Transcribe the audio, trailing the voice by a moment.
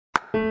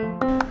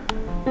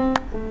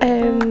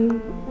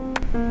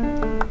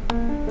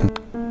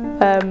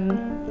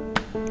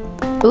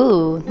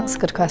That's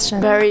a good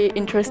question. Very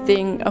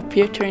interesting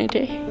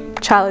opportunity.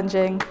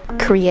 Challenging.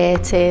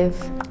 Creative.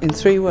 In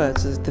 3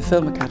 words, the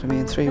Film Academy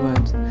in 3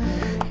 words.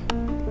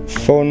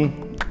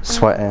 Fun.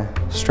 Sweaty.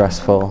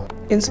 Stressful.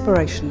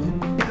 Inspirational.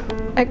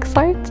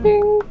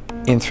 Exciting.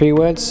 In 3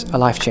 words, a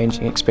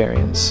life-changing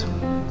experience.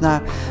 Now,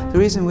 the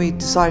reason we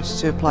decided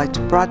to apply to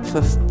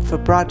Bradford for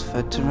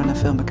Bradford to run a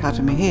film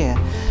academy here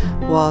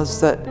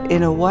was that,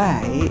 in a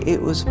way,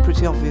 it was a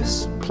pretty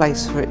obvious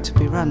place for it to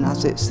be run,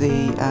 as it's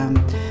the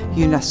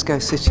UNESCO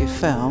City of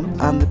Film,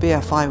 and the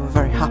BFI were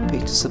very happy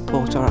to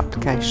support our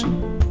application.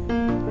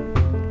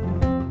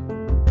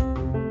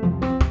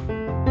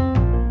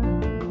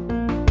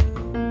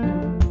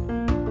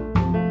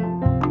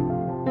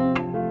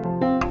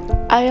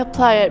 I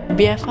applied at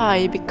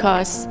BFI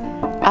because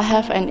I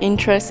have an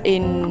interest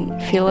in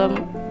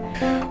film.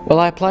 Well,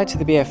 I applied to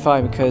the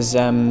BFI because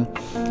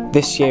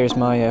this year is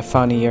my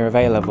final year of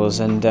A-levels,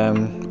 and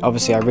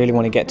obviously I really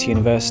want to get to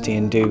university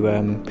and do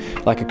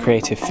like a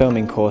creative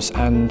filming course,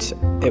 and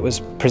it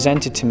was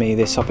presented to me,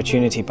 this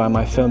opportunity, by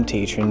my film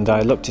teacher, and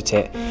I looked at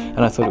it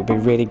and I thought it would be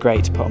really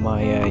great to put on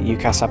my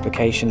UCAS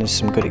application as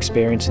some good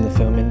experience in the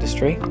film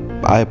industry.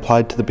 I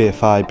applied to the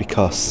BFI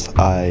because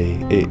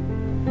it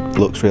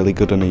looks really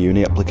good on a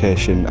uni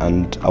application,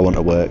 and I want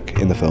to work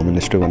in the film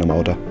industry when I'm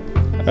older.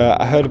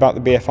 I heard about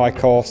the BFI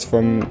course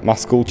from my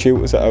school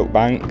tutors at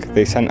Oakbank.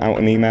 They sent out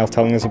an email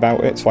telling us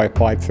about it, so I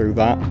applied through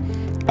that.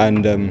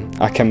 And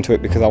I came to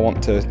it because I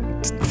want to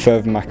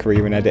further my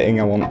career in editing.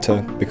 I want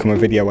to become a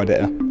video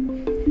editor.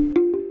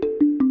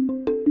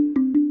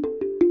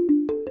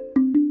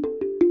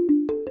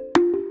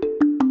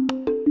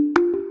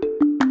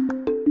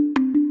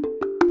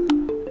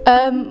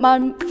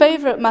 My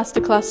favourite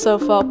masterclass so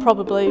far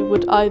probably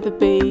would either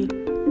be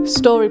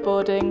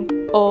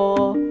storyboarding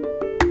or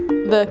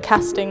the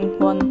casting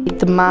one.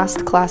 The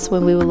masterclass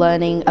when we were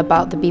learning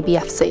about the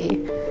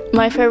BBFC.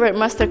 My favorite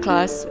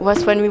masterclass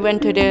was when we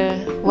went to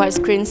the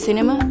widescreen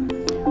cinema,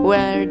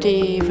 where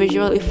the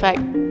visual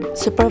effect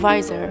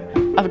supervisor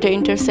of the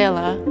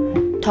Interstellar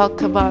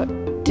talked about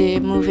the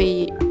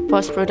movie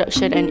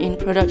post-production and in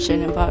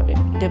production about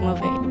the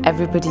movie.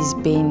 Everybody's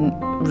been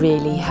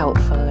really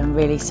helpful and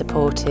really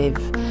supportive.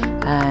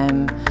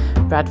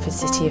 Bradford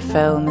City of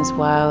Film as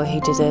well, who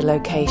did a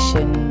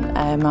location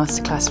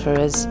masterclass for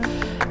us.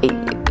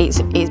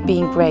 It's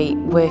been great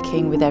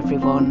working with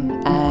everyone,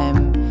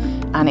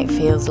 and it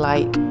feels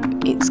like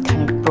it's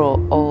kind of brought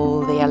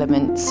all the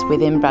elements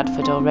within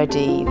Bradford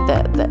already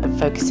that are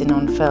focusing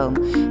on film.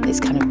 It's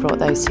kind of brought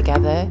those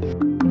together.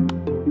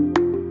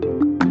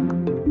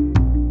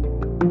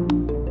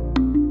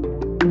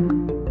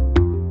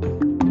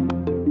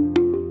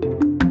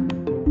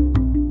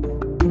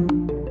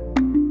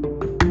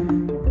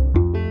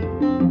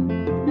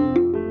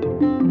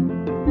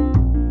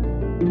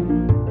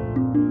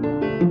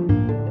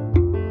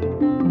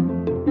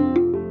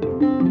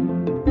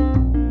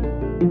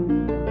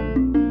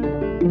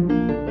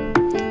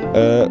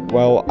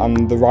 Well,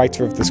 I'm the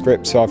writer of the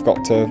script, so I've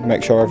got to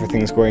make sure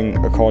everything's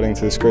going according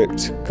to the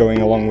script,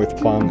 going along with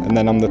plan, and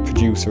then I'm the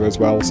producer as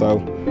well,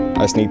 so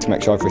I just need to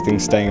make sure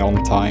everything's staying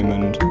on time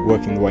and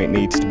working the way it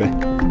needs to be.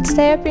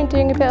 Today I've been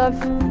doing a bit of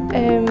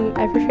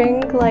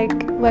everything,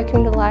 like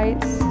working the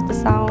lights, the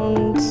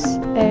sounds,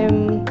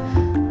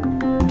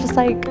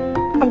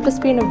 I'm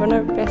just being a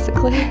runner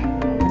basically.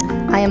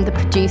 I am the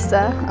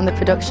producer and the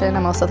production.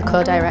 I'm also the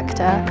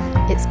co-director.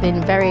 It's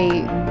been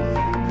very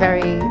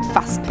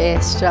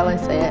fast-paced, shall I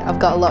say. I've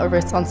got a lot of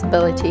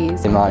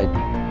responsibilities. My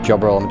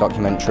job role in the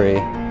documentary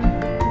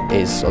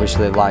is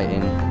obviously lighting,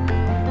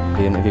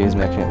 the interviews,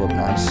 making it look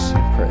nice,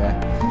 pretty.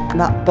 And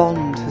that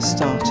bond has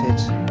started.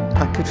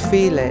 I could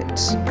feel it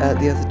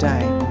the other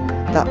day,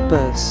 that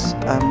buzz,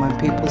 when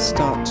people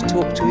start to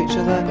talk to each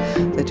other,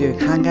 they're doing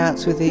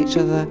hangouts with each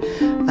other,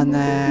 and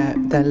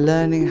they're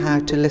learning how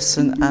to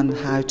listen and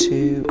how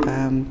to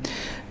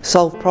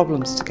solve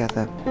problems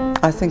together.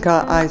 I think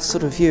I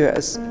sort of view it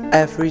as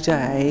every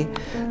day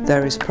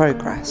there is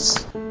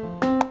progress.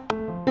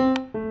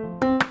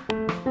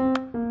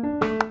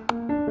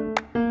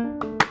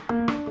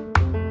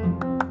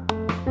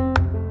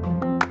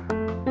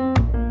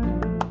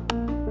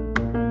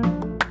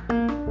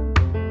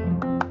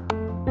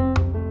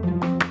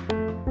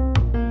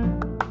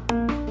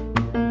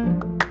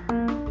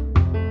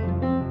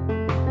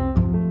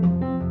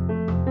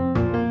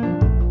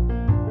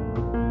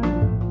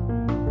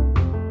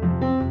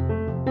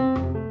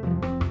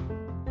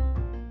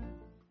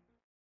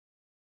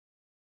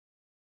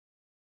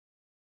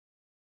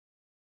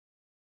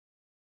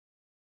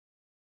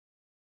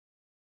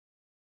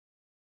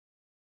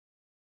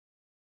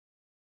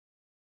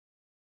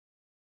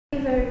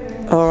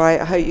 All right,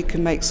 I hope you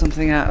can make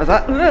something out of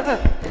that.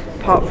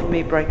 Apart from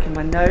me breaking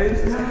my nose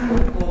as I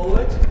come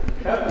forward.